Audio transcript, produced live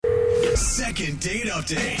Second date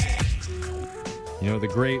update. You know, the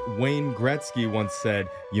great Wayne Gretzky once said,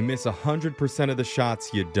 you miss 100% of the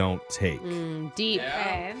shots you don't take. Deep.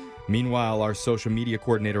 Okay. Meanwhile, our social media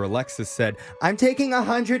coordinator, Alexis, said, I'm taking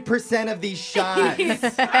 100% of these shots. Can't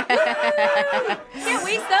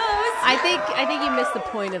waste those. I think you missed the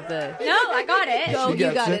point of the... No, I got it. Oh, She you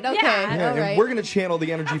gets got it. it. Okay. Yeah. Yeah, All and right. we're going to channel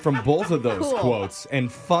the energy from both of those Cool. quotes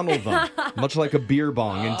and funnel them, much like a beer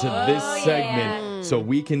bong, into this segment so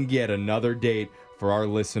we can get another date for our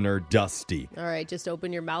listener, Dusty. All right, just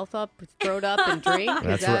open your mouth up, throw it up, and drink.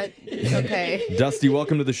 That's Is that okay? Dusty,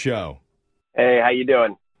 welcome to the show. Hey, how you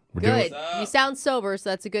doing? We're Good. You sound sober, so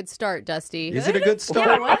that's a good start, Dusty. Is it a good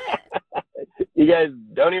start? What? You guys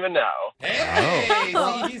don't even know. Hey,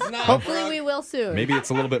 Oh. see, he's not Hopefully drunk. we will soon. Maybe it's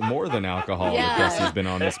a little bit more than alcohol Yeah. that Dusty's been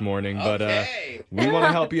on this morning, but Okay. we want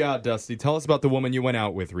to help you out, Dusty. Tell us about the woman you went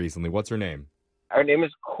out with recently. What's her name? Her name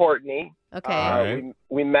is Courtney. Okay. Alright.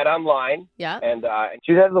 We met online, Yeah. and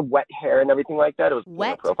she has the wet hair and everything like that. It was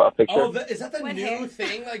Wet? a profile picture. Oh, is that the Wet new hair.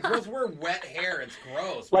 thing? Like, girls wear wet hair. It's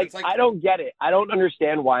gross. but like, it's I don't get it. I don't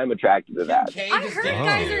understand why I'm attracted to that. Kim K I just heard did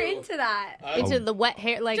guys it. are into that. Into the wet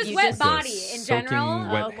hair, like Just you wet just... body in soaking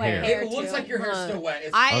general. wet Oh, hair. hair It looks too. like your hair's still wet.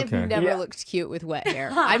 It's, I have Okay. never Yeah. looked cute with wet hair.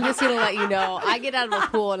 I'm just going to let you know. I get out of a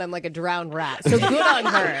pool and I'm like a drowned rat. So good on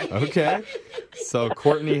her. Okay. So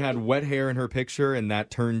Courtney had wet hair in her picture, and that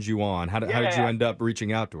turned you on. How did you Yeah. end up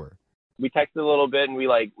reaching out to her? We texted a little bit, and we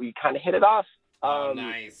kind of hit it off. oh,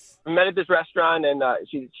 nice. We met at this restaurant, and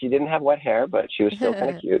she didn't have wet hair, but she was still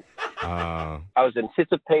kind of cute. Uh, I was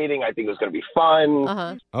anticipating. I think it was going to be fun.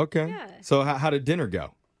 Uh-huh. okay. Yeah. So how did dinner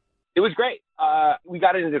go? It was great. We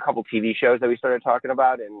got into a couple TV shows that we started talking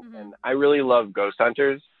about, and I really love Ghost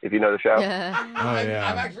Hunters, if you know the show. Yeah.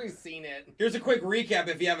 I've actually seen it. Here's a quick recap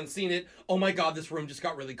if you haven't seen it. Oh my god, this room just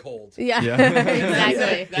got really cold. Yeah. Yeah.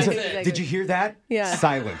 Exactly. That's it. Exactly. Did you hear that? Yeah.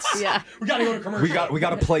 Silence. Yeah. We gotta go to commercial. We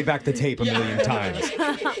got to play back the tape a million times.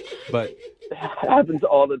 But It happens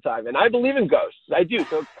all the time, and I believe in ghosts. I do,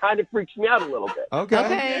 so it kind of freaks me out a little bit. okay.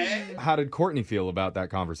 Okay. How did Courtney feel about that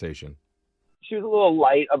conversation? She was a little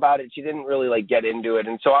light about it. She didn't really get into it,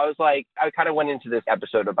 and so I was like, I kind of went into this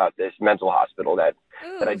episode about this mental hospital that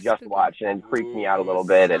I just spooky. watched, and it freaked me out a little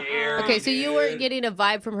bit. And Okay, so you weren't getting a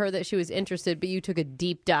vibe from her that she was interested, but you took a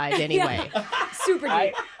deep dive anyway. Super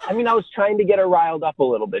deep. I mean, I was trying to get her riled up a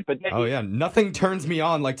little bit, but Oh, yeah. Nothing turns me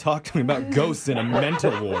on like talking about ghosts in a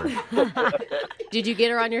mental ward. Did you get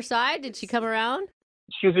her on your side? Did she come around?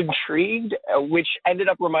 she was intrigued, which ended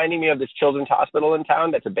up reminding me of this children's hospital in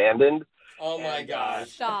town that's abandoned. Oh my gosh.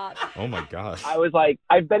 Stop. Oh, my gosh. I was like,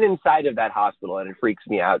 I've been inside of that hospital, and it freaks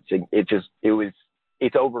me out. So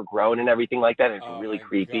it's overgrown and everything like that. And it's Oh really my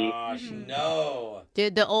creepy. Gosh, no.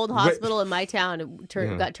 Dude, the old hospital in my town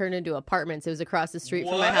got turned into apartments. It was across the street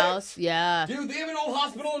from my What? house. Yeah. Dude, they have an old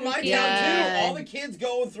hospital in my town Yeah. too. All the kids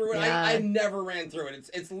go through it. Yeah. I never ran through it.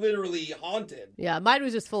 It's literally haunted. Yeah, mine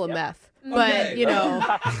was just full of meth. Okay. But, you know,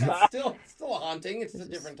 still a haunting. It's a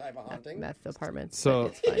different type of haunting. meth apartments. So,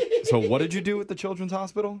 It's fine. so what did you do with the children's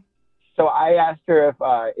hospital? So I asked her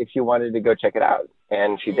if she wanted to go check it out,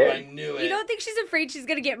 and she Ooh, did. I knew it. You don't think she's afraid she's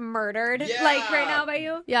gonna get murdered, Yeah. like right now by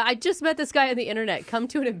you? Yeah, I just met this guy on the internet. Come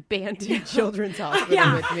to an abandoned children's hospital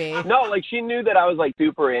Yeah. with me. No, like she knew that I was like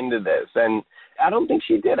super into this, and I don't think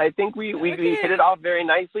she did. I think we hit it off very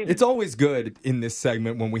nicely. It's always good in this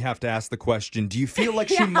segment when we have to ask the question, do you feel like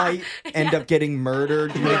she might end up getting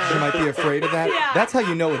murdered? Do you think she might be afraid of that? Yeah. That's how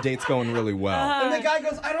you know a date's going really well. And the guy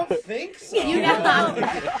goes, I don't think so. You know.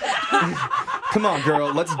 Come on,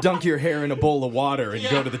 girl, let's dunk your hair in a bowl of water and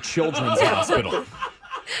go to the children's hospital.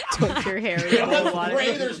 Dunk your hair in Yeah, cold let's water.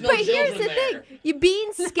 pray there's no But here's children the there. thing: you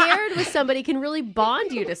being scared with somebody can really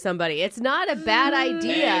bond you to somebody. It's not a bad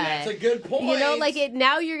idea. Hey, that's a good point. You know, like it.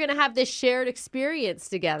 Now you're gonna have this shared experience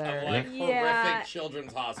together. Like Yeah. horrific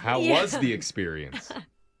children's hospital. How was the experience?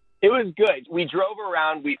 It was good. We drove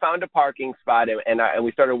around. We found a parking spot, and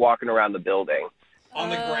we started walking around the building. On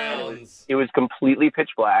the grounds. It was completely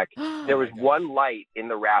pitch black. There was one light in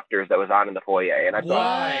the rafters that was on in the foyer, and I thought,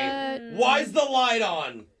 Why? Why's the light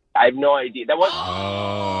on? I have no idea.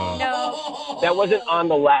 Oh. No. That wasn't on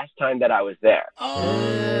the last time that I was there. Oh,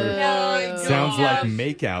 my God. Sounds like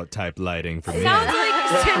makeout type lighting for me. Sounds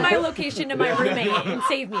like send my location to my roommate and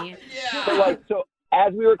save me. Yeah. So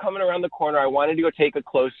as we were coming around the corner, I wanted to go take a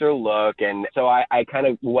closer look, and so I kind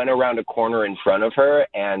of went around a corner in front of her,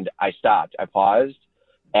 and I stopped. I paused,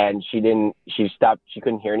 and she stopped. She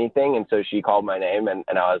couldn't hear anything, and so she called my name, and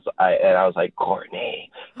I was like, Courtney.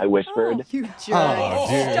 I whispered. You jerk. Oh,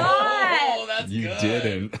 dude. Stop. Oh, that's You good.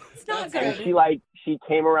 didn't. It's not That's good. And she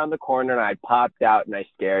came around the corner, and I popped out, and I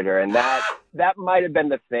scared her, and that might have been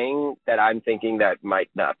the thing that I'm thinking that might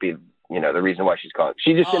not be the reason why she's calling.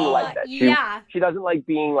 She just didn't like that. She doesn't like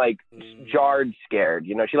being like jarred scared.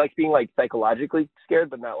 She likes being like psychologically scared,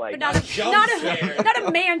 but not like Not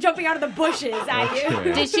a man jumping out of the bushes at you.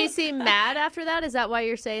 Okay. Did she seem mad after that? Is that why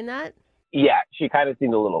you're saying that? Yeah, she kind of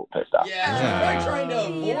seemed a little pissed off. Yeah, she's probably trying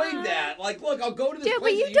to avoid that. Like, look, I'll go to this Dude,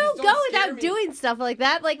 place. but you don't go without doing stuff like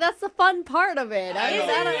that. Like, that's the fun part of it.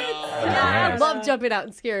 I love jumping out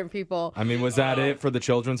and scaring people. I mean, was that it for the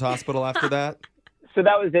children's hospital after that? So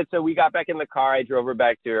that was it. So we got back in the car. I drove her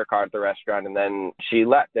back to her car at the restaurant, and then she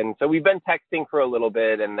left. And so we've been texting for a little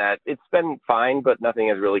bit, and that it's been fine, but nothing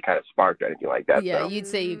has really kind of sparked or anything like that. Yeah, so. you'd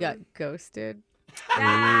say you got ghosted.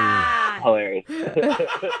 Hilarious.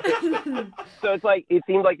 So it's like it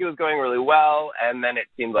seemed like it was going really well, and then it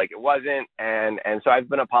seemed like it wasn't, and so I've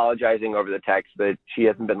been apologizing over the text, but she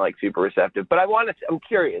hasn't been like super receptive. But I'm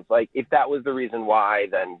curious, like if that was the reason why,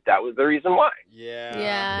 then that was the reason why.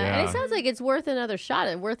 Yeah. And it sounds like it's worth another shot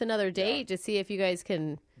and worth another date to see if you guys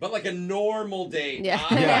can. But like a normal date. Yeah.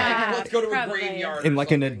 Like, let's go to a graveyard. In like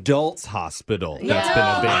an adult's hospital that's been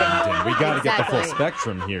abandoned. We got to get the full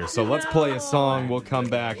spectrum here. So let's play a song. We'll come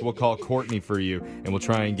back. We'll call Courtney for you, and we'll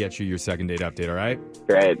try and get you your second date update, all right?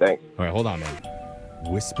 Great, thanks. All right, hold on, man.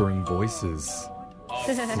 Whispering voices,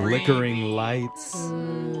 flickering lights,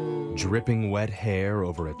 dripping wet hair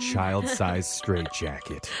over a child-sized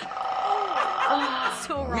straitjacket.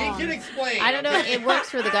 So We wrong. can explain. I don't know. It works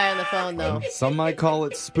for the guy on the phone, though. Some might call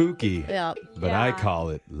it spooky, Yeah. but I call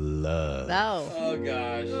it love. Oh. Oh,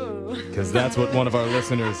 gosh. Because that's what one of our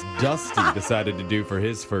listeners, Dusty, decided to do for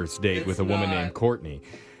his first date with a woman named Courtney.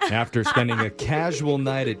 After spending a casual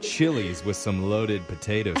night at Chili's with some loaded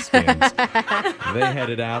potato skins, they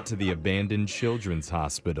headed out to the abandoned children's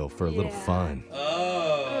hospital for a little fun. Oh.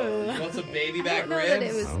 You want some baby back No, that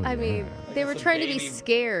ribs? it was. Oh, I mean, they were Some trying to be baby-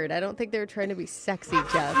 scared. I don't think they were trying to be sexy,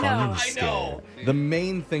 Jeff. Fun and I scared. know. The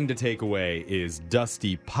main thing to take away is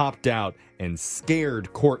Dusty popped out and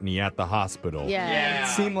scared Courtney at the hospital. Yeah. It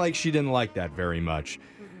seemed like she didn't like that very much.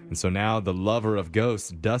 And so now the lover of ghosts,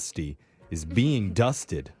 Dusty, is being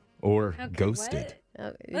dusted or ghosted.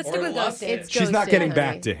 Oh, Let's Or stick with lusted. ghosted. It's She's not ghosted, getting honey.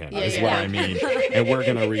 back to him, Yeah, is yeah. what I mean. And we're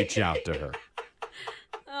going to reach out to her.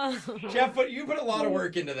 Jeff, you put a lot of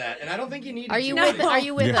work into that, and I don't think you need Are you with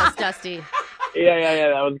us, Dusty? Yeah,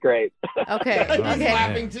 that was great. Okay. He's Okay.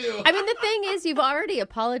 laughing too. I mean, the thing is, you've already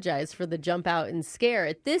apologized for the jump out and scare.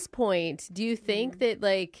 At this point, do you think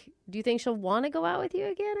she'll want to go out with you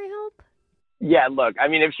again? I hope. Yeah, look, I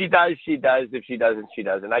mean, if she does, she does. If she doesn't, she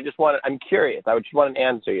doesn't. I'm curious. I just want an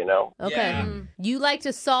answer, Okay. Yeah. You like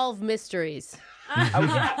to solve mysteries.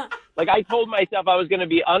 Like I told myself I was going to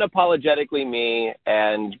be unapologetically me,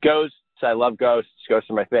 and ghosts, I love ghosts. Ghosts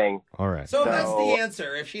are my thing. All right. So if that's So- the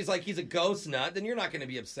answer, if she's like, he's a ghost nut, then you're not going to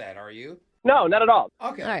be upset, are you? No, not at all.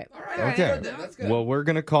 Okay. All right. Okay. That's good then. That's good. Well, we're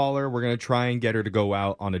going to call her. We're going to try and get her to go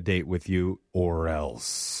out on a date with you, or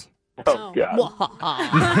else. Oh,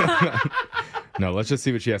 God. No, let's just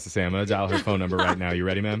see what she has to say. I'm going to dial her phone number right now. You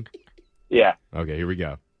ready, ma'am? Yeah. Okay, here we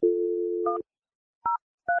go.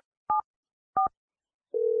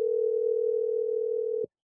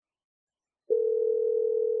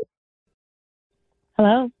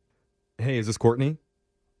 Hello. Hey, is this Courtney?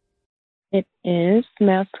 It is.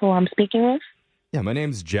 That's who I'm speaking with. Yeah, my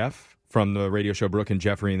name's Jeff from the radio show Brooke and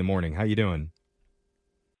Jeffrey in the Morning. How you doing?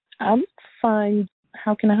 I'm fine.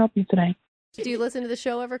 How can I help you today? Do you listen to the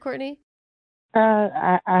show ever, Courtney?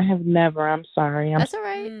 I have never. I'm sorry. That's all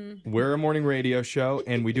right. We're a morning radio show,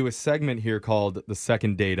 and we do a segment here called the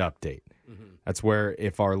Second Date Update. That's where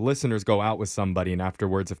if our listeners go out with somebody and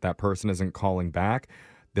afterwards, if that person isn't calling back,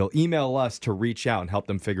 they'll email us to reach out and help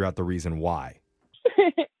them figure out the reason why.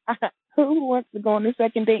 Who wants to go on a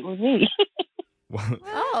second date with me?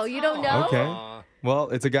 Oh, you don't know? Okay. Aw. Well,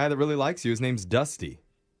 it's a guy that really likes you. His name's Dusty.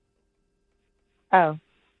 Oh,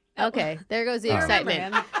 Okay, there goes the I remember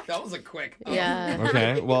excitement. That was a quick. Yeah.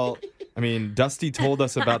 Okay. Well, I mean, Dusty told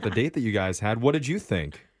us about the date that you guys had. What did you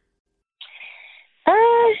think?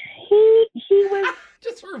 he was.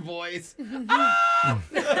 Just her voice.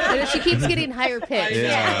 She keeps getting higher pitched.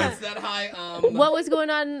 Yeah. It's that high. What was going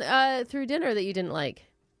on through dinner that you didn't like?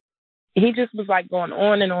 He just was like going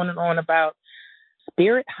on and on and on about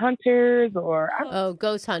spirit hunters or. Oh,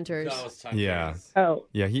 ghost hunters. Ghost hunters. Yeah. Oh,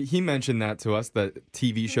 Yeah, he mentioned that to us, that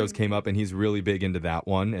TV shows came up, and he's really big into that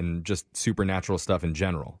one and just supernatural stuff in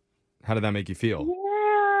general. How did that make you feel?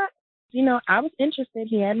 yeah. You know, I was interested.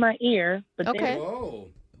 He had my ear, but Okay. then Whoa.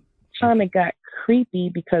 it kind of got creepy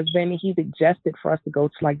because then he suggested for us to go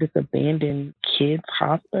to like this abandoned kids'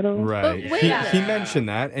 hospital. Right. But wait He mentioned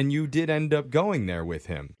that, and you did end up going there with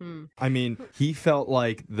him. I mean, he felt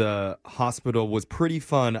like the hospital was pretty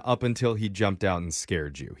fun up until he jumped out and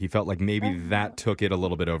scared you. He felt like maybe that took it a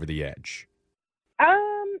little bit over the edge.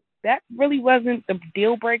 That really wasn't the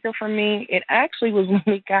deal breaker for me. It actually was when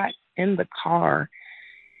we got in the car.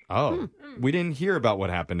 Oh, we didn't hear about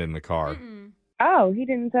what happened in the car. Oh, he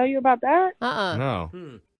didn't tell you about that? No.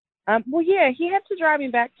 Well, yeah, he had to drive me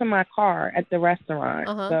back to my car at the restaurant.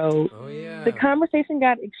 So Oh, yeah. the conversation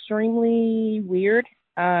got extremely weird.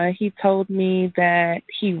 He told me that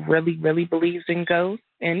he really, really believes in ghosts.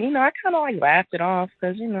 And, I kind of laughed it off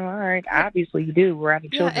because, all right, obviously you do. We're at a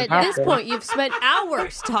Yeah, children's at hospital. this point, you've spent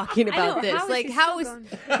hours talking I know, about this. how is Like, he how still is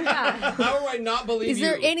going? Yeah. How do I not believe is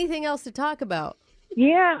there you? anything else to talk about?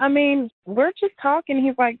 Yeah, I mean, we're just talking.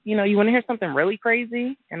 He's like, you want to hear something really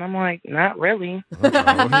crazy? And I'm like, not really. Let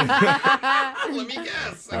me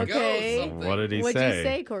guess. A Okay. ghost, something. What did he What'd say? you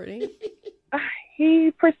say, Courtney?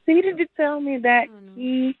 He proceeded to tell me that Oh, no.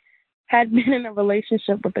 he had been in a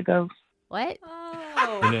relationship with a ghost. What?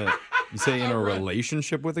 Oh. You say in a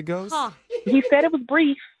relationship with a ghost? Huh. He said it was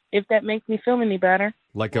brief, if that makes me feel any better.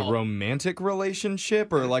 Like a romantic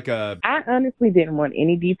relationship or like a... I honestly didn't want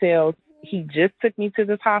any details. He just took me to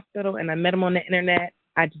this hospital, and I met him on the internet.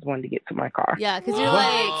 I just wanted to get to my car. Yeah, because you're Whoa.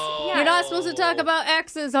 like, you're not supposed to talk about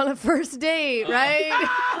exes on a first date, right?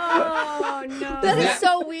 Oh, no. That is that-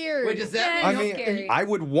 so weird. Wait, does that I mean... mean, scary. I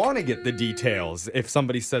would want to get the details if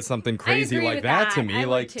somebody says something crazy agree like with that that. to me. I would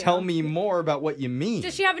Like, too. tell me more about what you mean.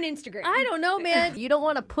 Does she have an Instagram? I don't know, man. You don't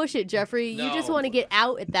want to push it, Jeffrey. You just No. want to get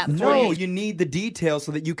out at that point. No, you need the details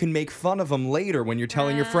so that you can make fun of them later when you're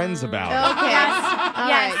telling your friends about it. Okay. Yes. All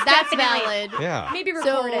Yes, right. That's definitely. valid. Yeah. Maybe record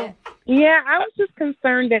So- it. Yeah, I was just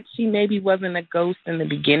concerned that she maybe wasn't a ghost in the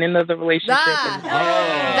beginning of the relationship. Ah.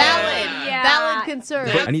 Oh. Valid. Yeah. Valid concern.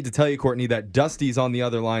 I need to tell you, Courtney, that Dusty's on the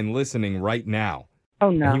other line listening right now. Oh,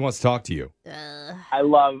 And no. he wants to talk to you. I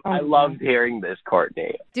loved hearing this,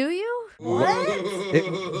 Courtney. Do you?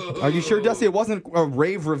 Are you sure, Dusty? It wasn't a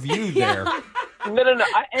rave review there. No.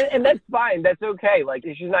 And that's fine. That's okay. Like,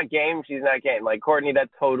 if she's not game, she's not game. Like, Courtney,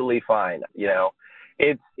 that's totally fine.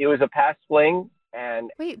 It was a past fling, and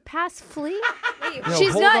Wait, past flea? No,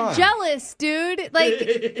 She's hold not on. jealous, dude.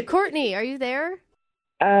 Like, Courtney, are you there?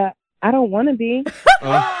 I don't want to be.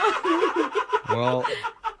 Well,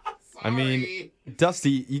 I mean,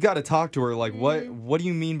 Dusty, you got to talk to her. Like, what do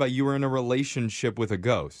you mean by you were in a relationship with a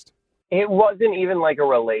ghost? it wasn't even like a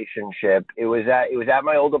relationship. It was at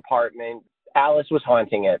my old apartment. Alice was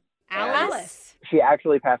haunting it. Alice. She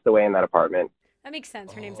actually passed away in that apartment. That makes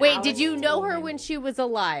sense. Her name's Wait, Alice. did you know her when she was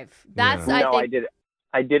alive? That's Yeah. No, I think.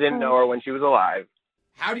 I didn't know her when she was alive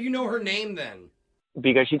How do you know her name then?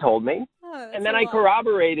 because she told me. Oh, that's And then a I lot.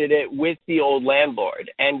 corroborated it with the old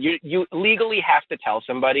landlord. And you legally have to tell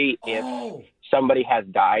somebody if Oh, somebody has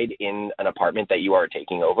died in an apartment that you are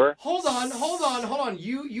taking over. hold on.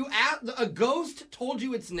 You asked, a ghost told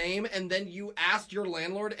you its name, and then you asked your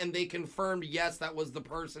landlord, and they confirmed yes, that was the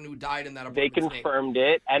person who died in that They apartment. confirmed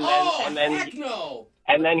it, and then Oh, and then heck no!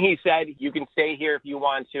 and then he said, "You can stay here if you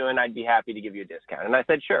want to, and I'd be happy to give you a discount." And I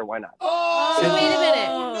said, "Sure, why not?" Oh, So wait a minute.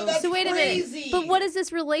 no, that's So wait a crazy. minute. But what is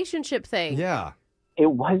this relationship thing? Yeah. It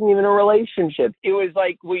wasn't even a relationship. It was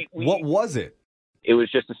like we What was it? It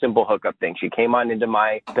was just a simple hookup thing. She came on into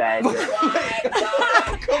my bed. Come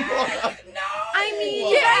on. I mean,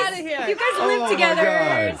 Get you guys, outta here. if you guys Oh live my together,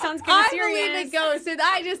 God. it sounds kind I of serious. believe in ghosts, and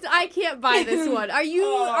I can't buy this one. Are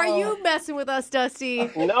you messing with us, Dusty?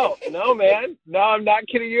 No, man. No, I'm not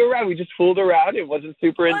kidding you around. We just fooled around. It wasn't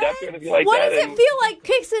super in-depth or anything like What that. does it And feel like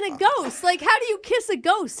kissing a ghost? Like, how do you kiss a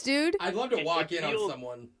ghost, dude? I'd love to walk in on feels-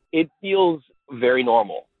 someone. It feels very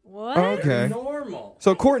normal. What? Okay. Normal.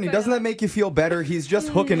 So, Courtney, doesn't that make you feel better? He's just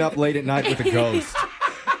hooking up late at night with a ghost.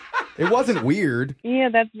 It wasn't weird, Yeah,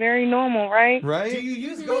 that's very normal, right? Do right? you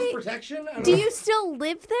use ghost protection? I don't Do know. you still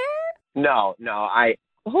live there? No, I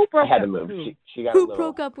Who broke had to up move. with who? She got a Who little.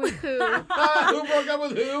 broke up with who? Who broke up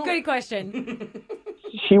with who? Good question.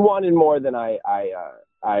 She wanted more than I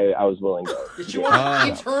was willing to. She wants Oh.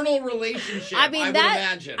 an eternal relationship. I mean, would that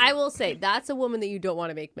imagine. I will say that's a woman that you don't want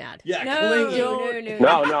to make mad. Yeah, No, clingy.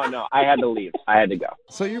 No. I had to leave. I had to go.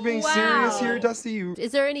 So you're being Wow. serious here, Dusty?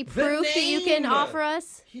 Is there any proof that you can name. offer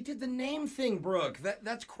us? He did the name thing, Brooke.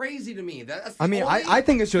 That's crazy to me. That's the I mean, only I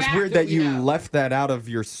think it's just fact weird that we you have. left that out of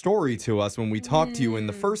your story to us when we talked to you in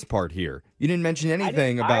the first part here. You didn't mention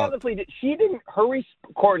anything I about... honestly did. She didn't.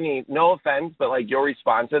 Courtney. No offense, but like your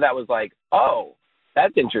response to that was like, "Oh,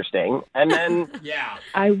 that's interesting. And then Yeah.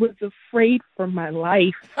 I was afraid for my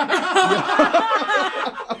life.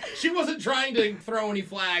 She wasn't trying to throw any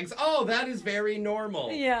flags. Oh, that is very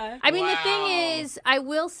normal. Yeah. I mean, the Wow. thing is, I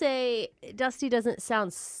will say Dusty doesn't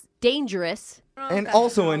sound dangerous. And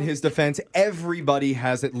also, in his defense, everybody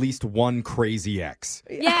has at least one crazy ex.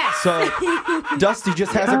 Yes. So Dusty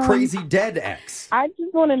just has a crazy dead ex. I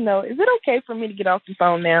just want to know, is it okay for me to get off the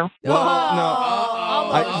phone now? Well,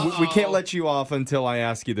 Uh-oh. we can't let you off until I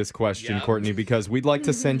ask you this question, Yep. Courtney, because we'd like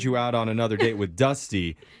to send you out on another date with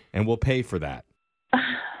Dusty, and we'll pay for that.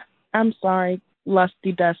 I'm sorry,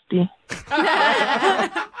 Lusty Dusty. It's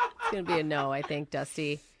going to be a no, I think,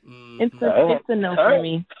 Dusty. It's a no All for right.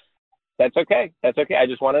 me. that's okay. That's okay. I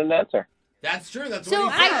just wanted an answer. That's true. That's So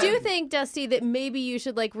what he said. I do think, Dusty, that maybe you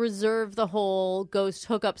should like reserve the whole ghost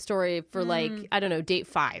hookup story for like, I don't know, date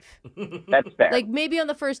 5. That's fair. Like maybe on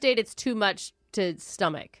the first date it's too much to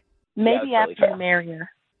stomach. Maybe Yeah, after totally you marry her.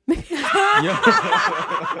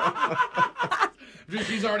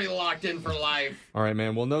 She's already locked in for life. All right,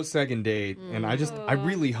 man. Well, no second date. And I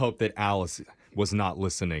really hope that Alice was not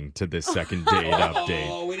listening to this second date update.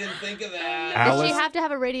 Oh, we didn't think of that. Does Alice, she have to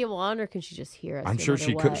have a radio on, or can she just hear us? I'm no sure matter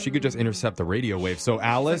she what? could. She could just intercept the radio wave. So,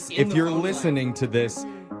 Alice, in if the you're phone line. listening to this,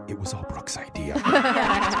 it was all Brooke's idea.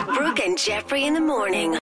 Brooke and Jeffrey in the morning.